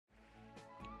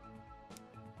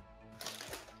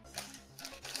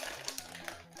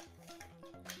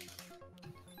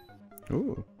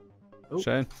Ooh. Oh.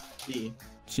 Shane. D.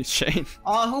 Shane.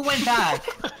 Oh, who went back?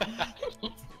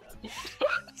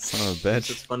 Son of a bitch.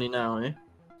 It's funny now, eh?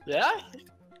 Yeah?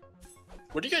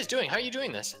 What are you guys doing? How are you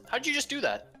doing this? How'd you just do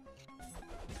that?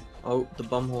 Oh, the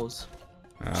bumholes.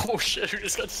 Oh shit, who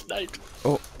just got sniped?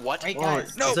 Oh. What? Wait, Oh, guys.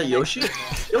 is that Yoshi?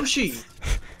 Yoshi!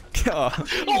 Oh.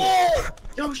 Oh!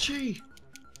 Yoshi!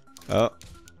 Oh.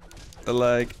 The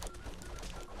leg.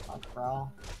 Fuck, bro.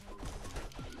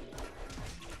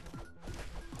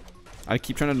 I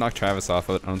keep trying to knock Travis off,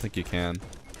 but I don't think you can.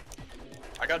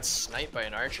 I got sniped by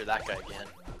an archer, that guy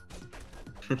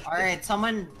again. Alright,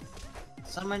 someone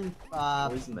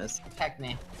Always miss. protect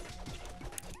me.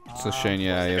 So Shane,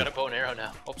 yeah, I you. got a bow and arrow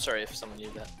now. Oh, sorry if someone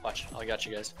needed that. Watch, I got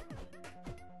you guys.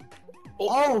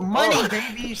 Oh, money,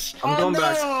 baby! I'm going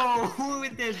back. No! Who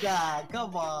did that?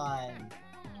 Come on.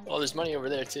 Oh, there's money over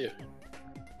there too.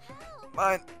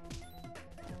 Mine.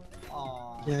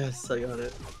 Oh. Yes, I got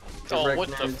it. Oh, Direct what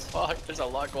the nerds. fuck? There's a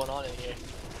lot going on in here.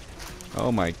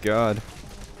 Oh my god.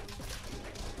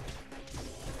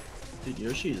 Dude,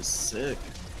 Yoshi is sick.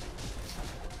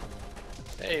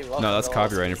 Hey, welcome. No, that's to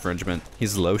copyright Loshi. infringement.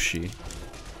 He's Loshi.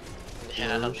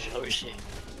 Yeah, Loshi. Loshi.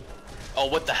 Oh,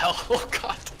 what the hell? Oh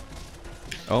god.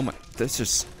 Oh my. This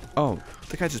just. Oh,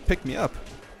 the guy just picked me up.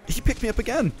 He picked me up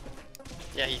again.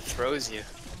 Yeah, he throws you.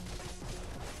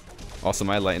 Also,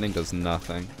 my lightning does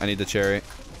nothing. I need the cherry.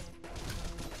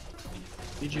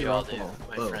 PG We all do, alcohol.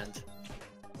 my Oh. friend.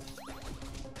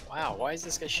 Wow, why is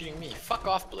this guy shooting me? Fuck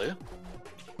off, Blue.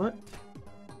 What?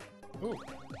 Ooh,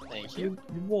 thank you.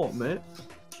 You what, mate?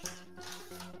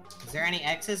 Is there any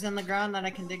X's in the ground that I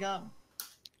can dig up?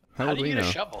 How How would do we you get know?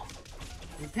 a shovel?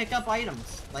 You pick up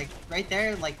items. Like, right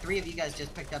there, like 3 of you guys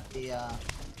just picked up the,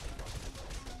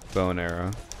 Bow and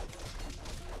arrow.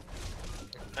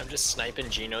 I'm just sniping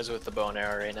Genos with the bow and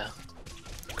arrow right now.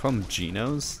 Call him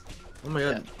Genos? Oh my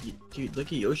god, dude, look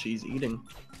at Yoshi, he's eating.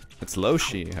 It's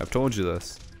Loshi. I've told you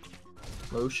this.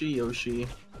 Loshi, Yoshi.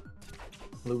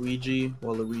 Luigi,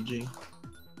 Waluigi.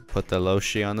 Put the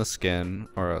Loshi on the skin,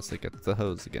 or else it gets the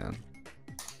hose again.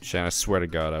 Shane, I swear to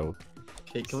God, I will.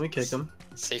 Okay, can we kick him?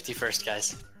 Safety first,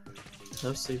 guys.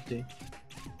 No safety.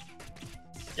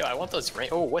 Yo, I want those rain.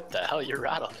 Oh, what the hell? You're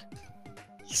rattled.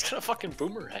 He's got a fucking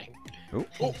boomerang. Oh.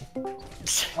 Oh.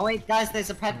 Oh wait, guys, there's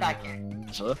a pet back here.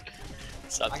 What's up,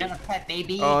 I dude? got a pet,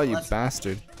 baby. Oh, you Let's-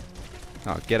 bastard.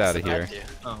 Oh, get out of here. Dude.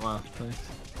 Oh wow, thanks.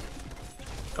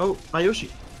 Oh, my Yoshi.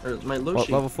 Or my Oh, Loshi.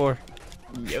 level 4.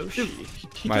 Yoshi.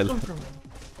 He My- took them from me.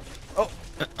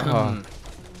 Oh.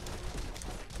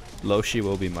 Loshi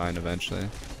will be mine eventually.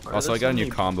 Why Also, are I there got a so new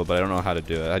many- combo, but I don't know how to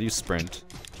do it. How do you sprint?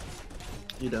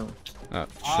 You don't. Oh,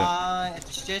 shit.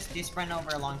 It's just you sprint over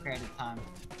a long period of time.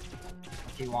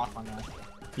 If you walk on that.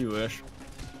 You wish.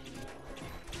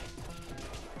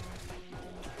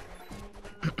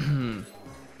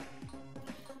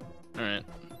 Alright.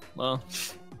 Well.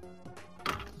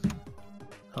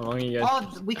 How long are you guys?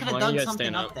 Oh, we could how have long are you done guys something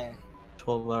staying up there.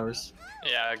 12 hours.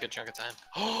 Yeah, a good chunk of time.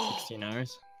 Oh, 16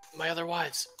 hours? my other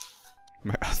wives.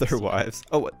 My other wives.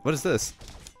 Oh, what is this?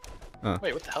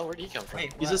 Wait, what the hell? Where'd he come from?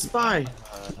 Wait, He's what? a spy.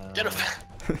 Get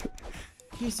him.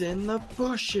 He's in the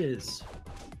bushes.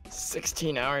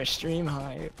 16-hour stream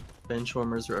hype.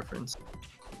 Benchwarmers reference.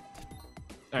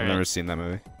 I've Alright. never seen that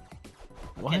movie.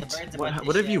 What? Yeah, the bird's about to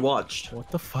What have shit. you watched? What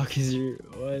the fuck is your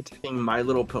what? My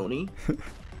Little Pony?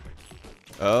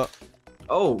 Oh,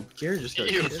 Oh, Gary just got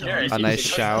Ew, shit on. Garrett, A you nice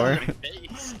just shower. got in my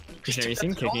face. Christian, have you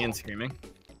seen Kicking and Screaming?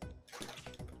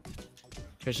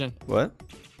 Christian, what?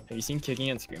 have you seen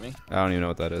Kicking and Screaming? I don't even know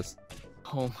what that is.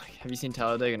 Oh my, have you seen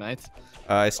Talladega Nights?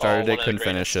 I started one it, of the couldn't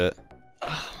finish it.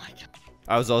 Oh my god.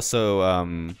 I was also,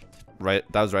 right,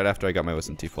 that was right after I got my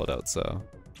wisdom teeth pulled out, so.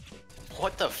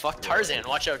 What the fuck? Tarzan,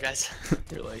 watch out, guys.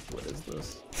 You're like, what is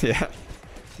this? Yeah.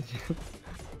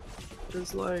 What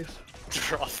is life?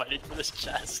 We're all fighting for this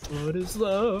chest. What is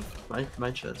love?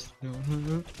 My chest.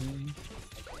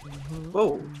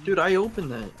 Whoa, dude, I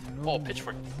opened that. Oh,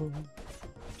 pitchfork.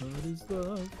 What is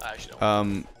love? I actually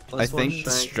don't. I think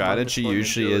the strategy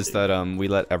usually is that we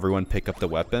let everyone pick up the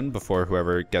weapon before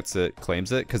whoever gets it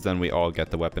claims it, because then we all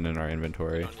get the weapon in our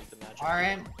inventory. Don't need the magic.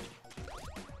 Alright.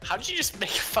 How did you just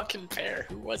make a fucking pair?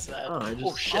 Who was that? Oh, I just-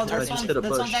 Oh shit, Oh, I this, just Tarzan. hit a this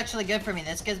one's bush. actually good for me.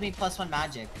 This gives me +1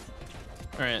 magic.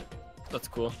 Alright, that's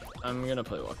cool. I'm gonna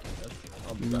play Walking Dead.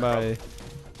 I'll be back. Bye.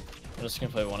 I'm just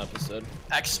gonna play one episode.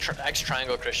 X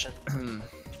triangle Christian.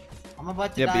 I'm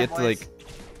about to Yeah, but die, you have to boys. like.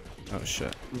 Oh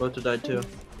shit. I'm about to die too.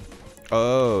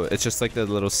 Oh, it's just like the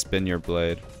little spin your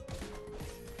blade.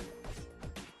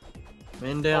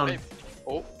 Man Oh, down. hey.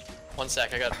 Oh, one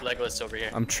sec. I got Legolas over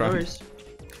here. I'm No trying. worries.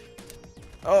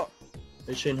 Oh.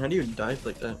 Hey Shane, how do you dive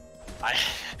like that? I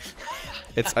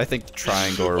It's, I think,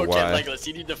 triangle or Okay, Y. Legolas,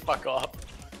 you need to fuck off.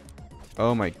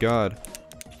 Oh my god.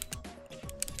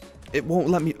 It won't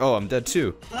let me. Oh, I'm dead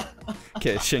too.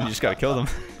 Okay, Shin, you just gotta kill them.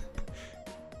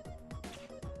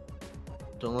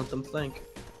 Don't let them think.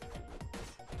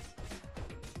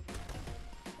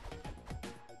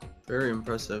 Very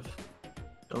impressive.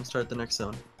 Don't start the next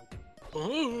zone.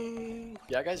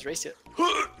 Yeah, guys, race it.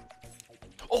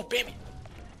 Oh, baby.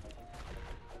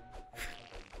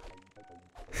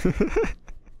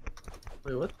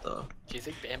 Wait, what the? Do you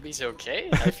think Bambi's okay?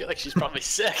 I feel like she's probably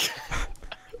sick.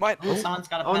 Mine. Someone's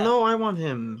got a Oh pet. no, I want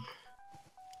him.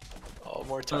 Oh,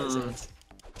 more Tarzans.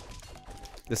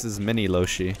 This is mini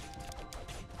Loshi.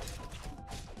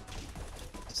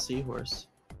 Seahorse.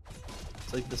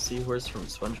 It's like the seahorse from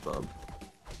SpongeBob.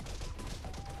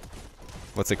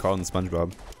 What's it called in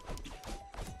SpongeBob?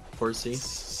 Horsey.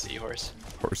 Seahorse.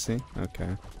 Horsey? Okay.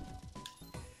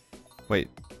 Wait.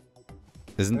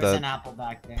 Isn't There's an that apple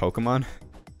back there. Pokemon?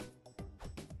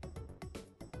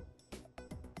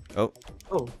 Oh.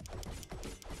 Oh,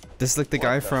 This is like the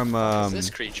guy from Who's this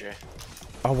creature?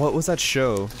 oh, what was that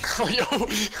show? Oh,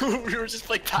 yo, we were just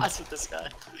playing pass with this guy.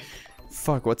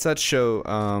 Fuck, what's that show?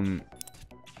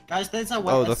 Guys, there's a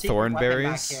Oh, a the secret weapon back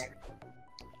thornbarries? here.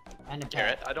 And a pet.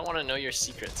 Garrett, I don't want to know your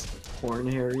secrets. Horn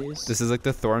Harry's. This is like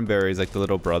the Thornberries, like the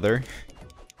little brother.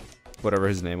 Whatever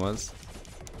his name was.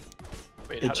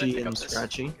 Wait, how did I Itchy pick up and this?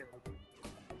 scratchy.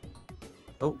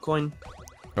 Oh, coin.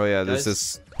 Oh yeah, there's Guys,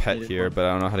 this pet needed here, one. but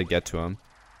I don't know how to get to him.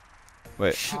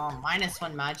 Wait, Oh,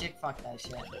 -1 magic? Fuck that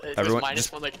shit. It Everyone was minus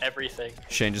just- one like everything.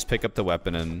 Shane, just pick up the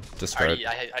weapon and discard.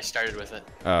 I started with it.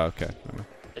 Oh, okay.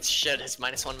 It's shit. It's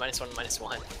 -1, -1,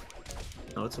 -1.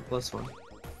 No, it's a +1.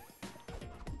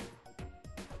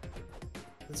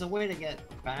 There's a way to get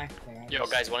back there. Yo,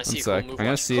 guys, want to see One if sec. we'll I'm move gonna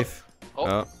on? see if. Oh.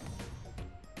 Oh,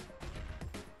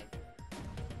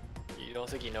 You don't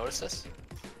think he noticed us?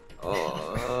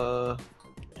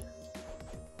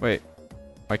 wait.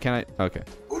 Why can't I? Okay.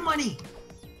 Ooh, money!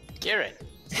 Garrett,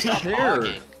 stop Sure.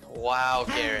 hogging. Wow,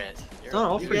 Garrett. It's not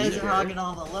all You for you, guys are Garrett. hogging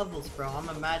all the levels, bro. I'm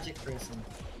a magic person.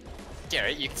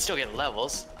 Garrett, you can still get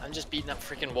levels. I'm just beating up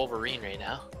freaking Wolverine right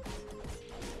now.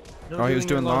 No Oh, he was your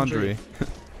doing laundry.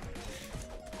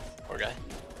 Poor guy.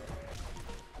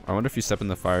 I wonder if you step in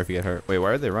the fire if you get hurt. Wait, why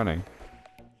are they running?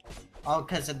 Oh,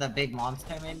 because of the big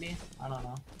monster, maybe? I don't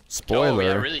know. Spoiler. Oh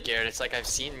yeah, really, Garrett. It's like I've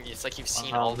seen. It's like you've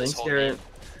seen all this Thanks, whole Garrett. game.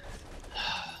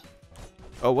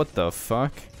 Oh, what the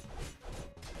fuck?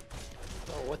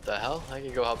 Oh, what the hell? I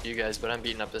could go help you guys, but I'm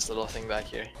beating up this little thing back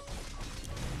here.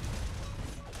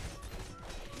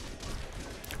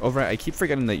 Oh right, I keep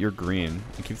forgetting that you're green.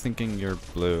 I keep thinking you're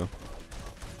blue.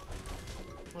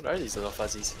 What are these little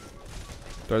fuzzies?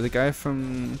 They're the guy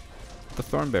from the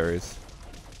Thornberries.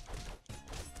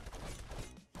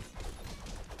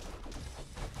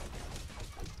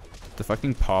 The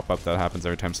fucking pop-up that happens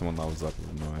every time someone levels up is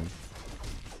annoying.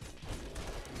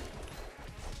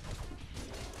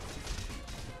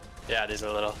 Yeah, it is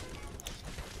a little.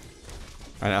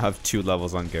 I now have 2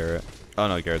 levels on Garrett. Oh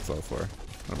no, Garrett's level 4.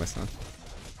 What am I saying?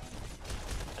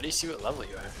 How do you see what level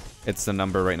you are? It's the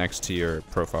number right next to your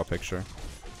profile picture.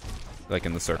 Like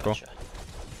in the circle. Gotcha.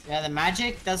 Yeah, the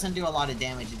magic doesn't do a lot of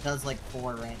damage. It does like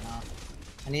 4 right now.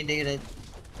 I need to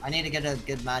get a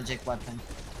good magic weapon.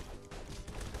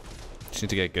 Just need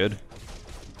to get good.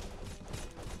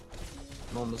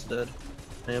 I'm almost dead.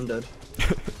 I am dead.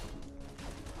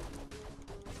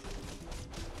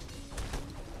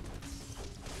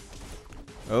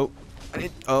 Oh.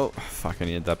 Oh, fuck, I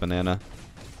needed that banana.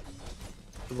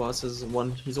 The boss is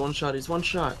he's one shot, he's one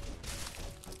shot.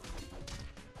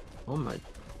 Oh my,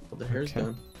 well, the hair's Okay.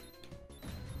 gone.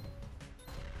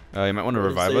 You might want to We'll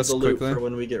revive save us the loot quickly. for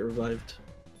when we get revived.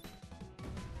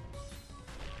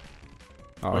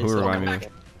 Oh, Wait, who so- revived Come me?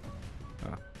 back.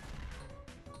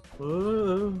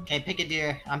 Whoa. Okay, pick a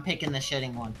deer. I'm picking the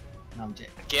shitting one. No, I'm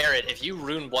joking. Garrett, if you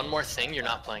ruin one more thing, you're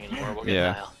not playing anymore. We'll get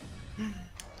Yeah. Nile.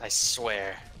 I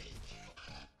swear.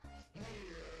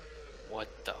 What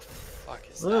the fuck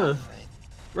is that thing?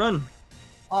 Run!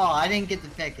 Oh, I didn't get to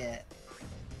pick it.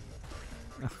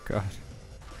 Oh god.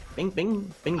 Bing,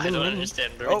 bing, bing, I bing, don't bing.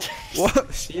 understand. Oh,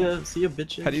 what? See ya,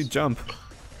 bitches. How do you jump?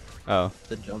 Oh.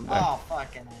 The jump back. Oh,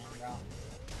 fucking hell, bro.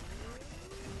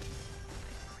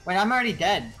 Wait, I'm already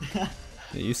dead. Yeah,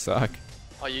 you suck.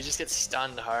 Oh, you just get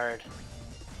stunned hard.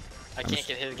 I can't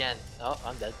get hit again. Oh,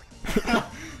 I'm dead.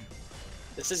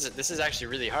 This is actually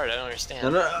really hard. I don't understand. No,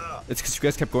 no, no. It's because you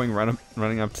guys kept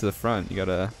running up to the front. You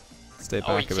gotta stay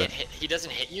Oh, he back a can't bit. hit. He doesn't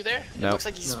hit you there. It No. looks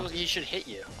like he's No. supposed. He should hit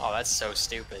you. Oh, that's so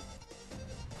stupid.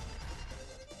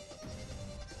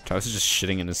 Travis is just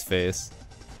shitting in his face.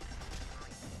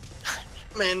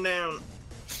 Man down.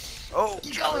 Oh.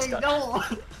 Keep going, no!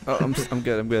 Oh, I'm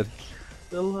good. I'm good.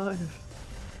 Still alive.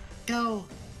 Go!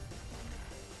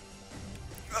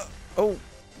 Oh.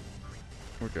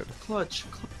 We're good. Clutch.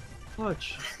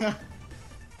 Clutch.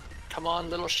 Come on,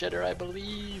 little shitter, I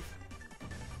believe.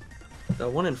 That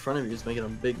one in front of you is making a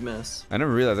big mess. I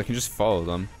never realized I can just follow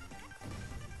them.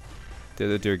 The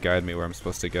other deer guide me where I'm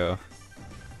supposed to go.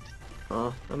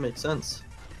 Oh, that makes sense.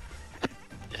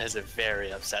 It has a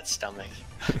very upset stomach.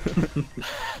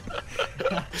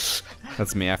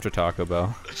 That's me after Taco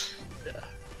Bell.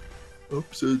 Yeah.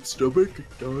 Upset stomach,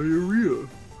 diarrhea.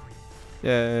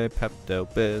 Yay,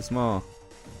 Pepto-Bismol.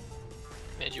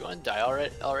 Man, do you want to die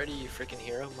already, you freaking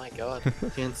hero? My god.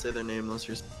 Can't say their name unless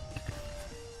you're.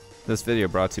 This video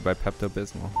brought to you by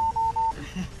Pepto-Bismol.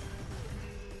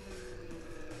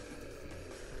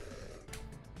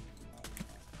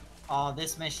 Oh,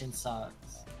 this mission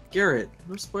sucks. Garrett,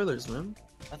 no spoilers, man.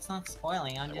 That's not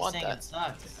spoiling, I'm I just want saying that. it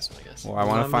sucks. This one, I guess. Well, I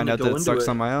want to I'm find gonna out go that it into sucks it.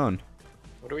 on my own.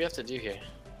 What do we have to do here?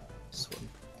 Swim.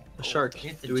 A shark. You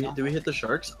have to Do we jump. hit the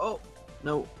sharks? Oh,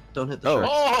 no, don't hit the Oh.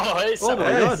 sharks. Oh, hey, Oh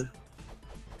my Nice. god.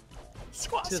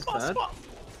 Squat, This is squat, bad. squat.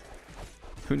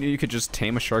 Who knew you could just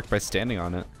tame a shark by standing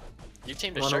on it? You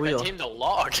tamed a On a shark, I wheel. tamed a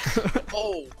log.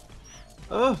 Oh.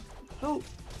 Oh, help.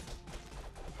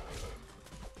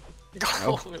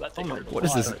 That thing my hurt a What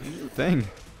is lot. this thing?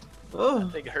 Oh,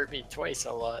 That thing hurt me twice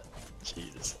a lot.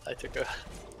 Jesus, I took a...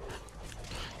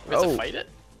 We have Oh. to fight it?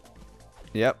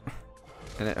 Yep.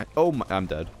 And oh, I'm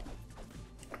dead.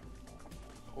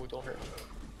 Oh, don't hurt me.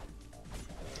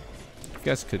 You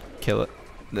guys could kill it.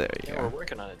 There you Yeah, we're go.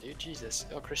 working on it, dude. Jesus.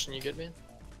 Oh, Christian, you good, man?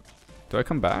 Do I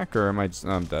come back or am I just? Oh,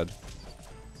 I'm dead.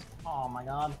 Oh my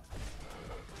god.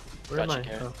 where am I? Gotcha,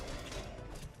 Garrett. Oh.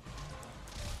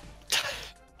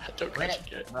 Don't Wait,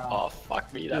 catch it. bro. Oh,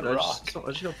 fuck me, that Dude, rock.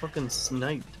 I just got fucking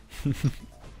sniped.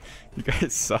 You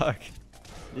guys suck.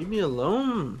 Leave me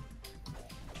alone.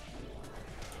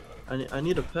 I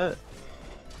need a pet.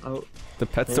 Oh, The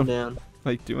pets man don't down.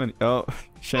 like do any. Oh,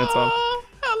 chance on. Oh,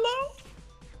 hello.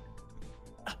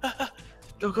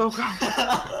 Go, go,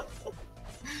 go.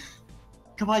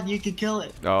 Come on, you can kill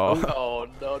it. Oh. Oh,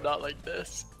 no, not like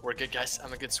this. We're good, guys.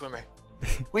 I'm a good swimmer.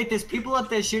 Wait, there's people up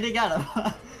there shooting at him.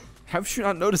 How have you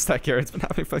not noticed that, Garrett? It's been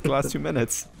happening for like the last 2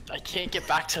 minutes. I can't get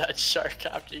back to that shark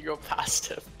after you go past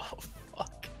him. Oh,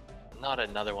 fuck. Not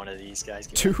another one of these guys.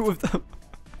 Get 2 of them.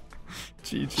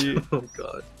 GG. Oh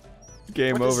god.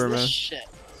 Game What is over, this man. Shit.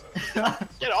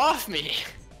 Get off me.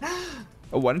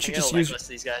 Oh, why don't you I just gotta use? legless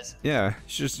these guys. Yeah, you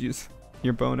should just use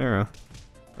your bow and arrow.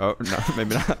 Oh no,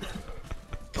 maybe not.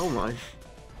 Oh my.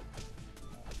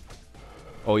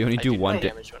 Oh, you only I do one more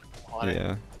damage. damage when I'm on it.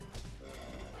 Yeah.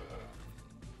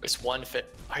 It's one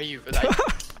fit. Are you?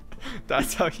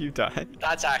 That's how you die.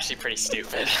 That's actually pretty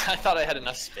stupid. I thought I had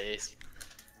enough space.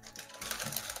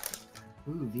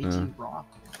 Ooh, VG rock.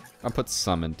 I'll put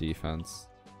some in defense.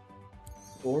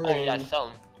 Boring. Oh yeah,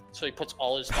 thumb. So he puts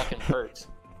all his fucking perks.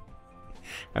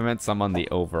 I meant some on the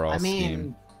overall I mean,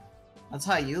 scheme. that's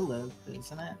how you live,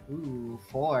 isn't it? Ooh,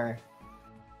 4.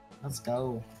 Let's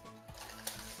go.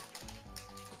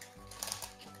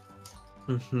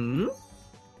 Mm-hmm.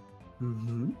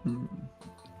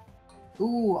 Mm-hmm.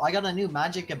 Ooh, I got a new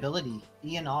magic ability.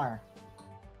 E and R.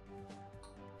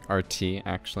 RT,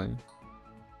 actually.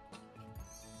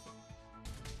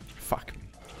 Fuck me.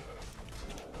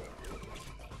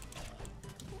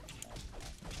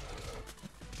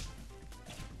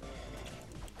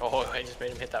 Oh, I just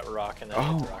made him hit that rock and then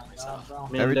I hit the rock myself. Bro.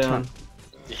 Man Every down. time.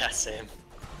 Yeah, same.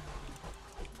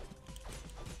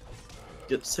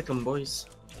 Get sick 'em, boys.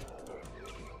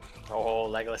 Oh,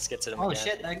 Legolas gets it him Oh again.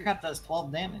 shit, that crap does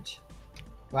 12 damage.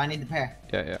 Do I need the pair?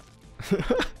 Yeah.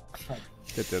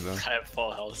 Good to know. I have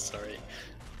full health, sorry.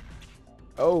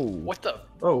 Oh. What the?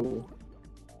 Oh.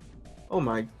 Oh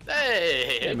my.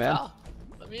 Hey, Hey, man. pal.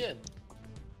 Let me in.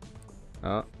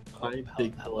 Oh. Hi, Oh,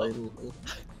 big hello. little.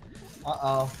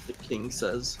 Uh-oh. The king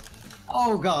says.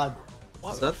 Oh god.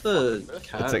 What Is that the fuck?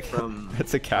 cat It's a- from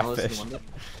it's a Alice in catfish. Wonder?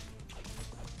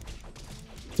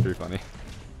 It's pretty funny.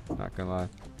 Not gonna lie.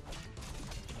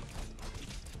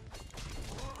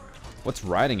 What's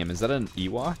riding him? Is that an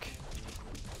Ewok?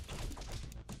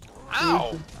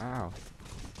 Ow! Wow.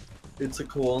 It's a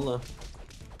koala.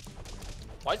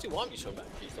 Why does he want me so bad?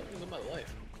 He's let me live my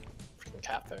life. Freaking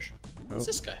catfish. Who's Oh.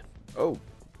 this guy? Oh.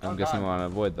 I'm Oh, guessing we God. want to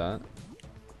avoid that.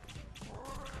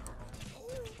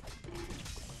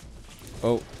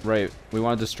 Oh, right. We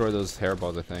want to destroy those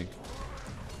hairballs, I think.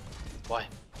 Why?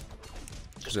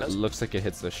 Because it looks like it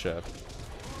hits the ship.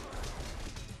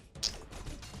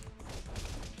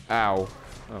 Ow.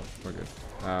 Oh, we're good.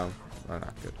 Ow. We're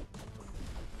not good.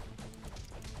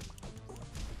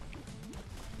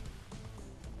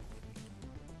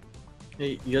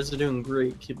 Hey, you guys are doing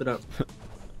great. Keep it up.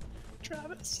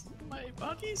 Travis, my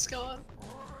body's gone.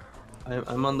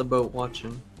 I'm on the boat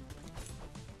watching.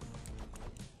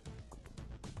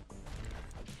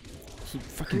 He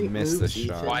fucking Great missed moves, this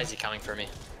shot. Ethan. Why is he coming for me?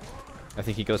 I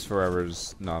think he goes for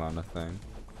whoever's not on a thing.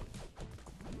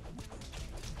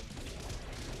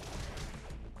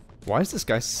 Why does this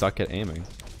guy suck at aiming?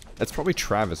 That's probably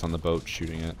Travis on the boat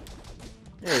shooting it.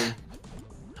 Hey,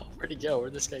 Oh, where'd he go?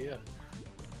 Where'd this guy go?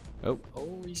 Oh.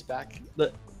 Oh, he's back.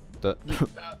 The let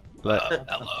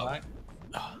Hello.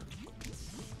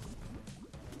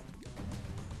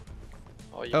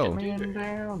 Oh, you Oh. can do it.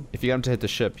 down. if you get him to hit the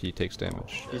ship, he takes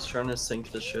damage. He's trying to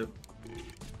sink the ship.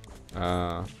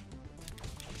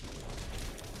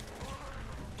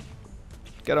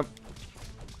 Get him.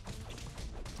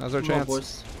 Now's our Come on, chance.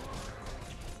 boys.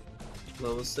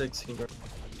 Level 6. Congrats.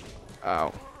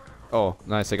 Ow. Oh,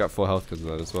 nice. I got full health because of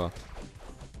that as well.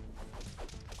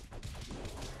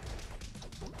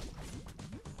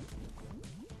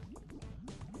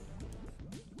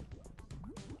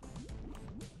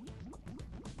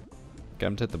 Get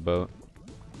him to hit the boat.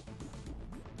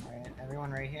 Alright,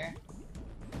 everyone right here?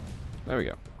 There we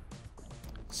go.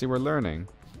 See, we're learning.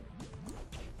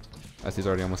 As he's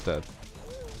already almost dead.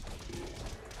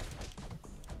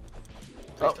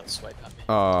 Please don't swipe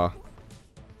at me.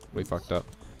 We fucked up.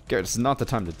 Garrett, this is not the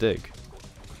time to dig.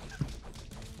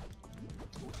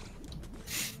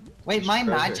 Wait, my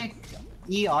Treasure. magic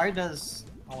ER does...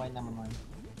 Oh wait, never mind.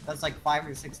 That's like 5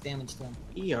 or 6 damage to him.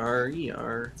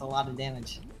 ER. It's a lot of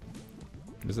damage.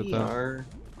 Is it though? ER.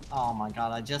 Oh my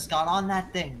god, I just got on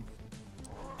that thing.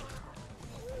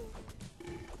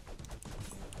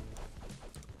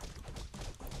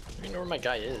 I don't know where my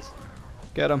guy is.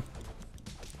 Get him.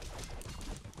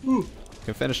 Ooh. You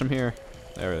can finish him here.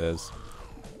 There it is.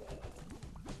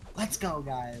 Let's go,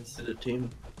 guys. To the team.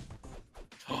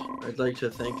 I'd like to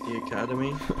thank the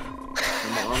Academy.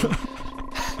 Mom.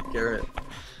 Garrett.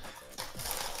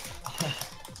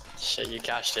 Shit, you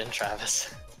cashed in,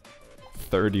 Travis.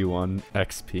 31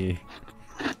 XP.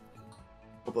 Hope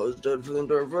I was dead for the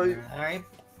entire fight. Alright.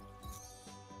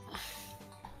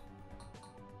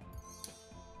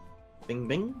 Bing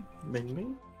bing. Bing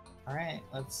bing. Alright,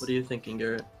 let's... What are you thinking,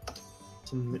 Garrett?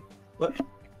 What?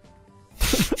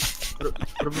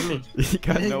 What about me? You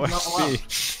got no Not well.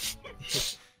 XP.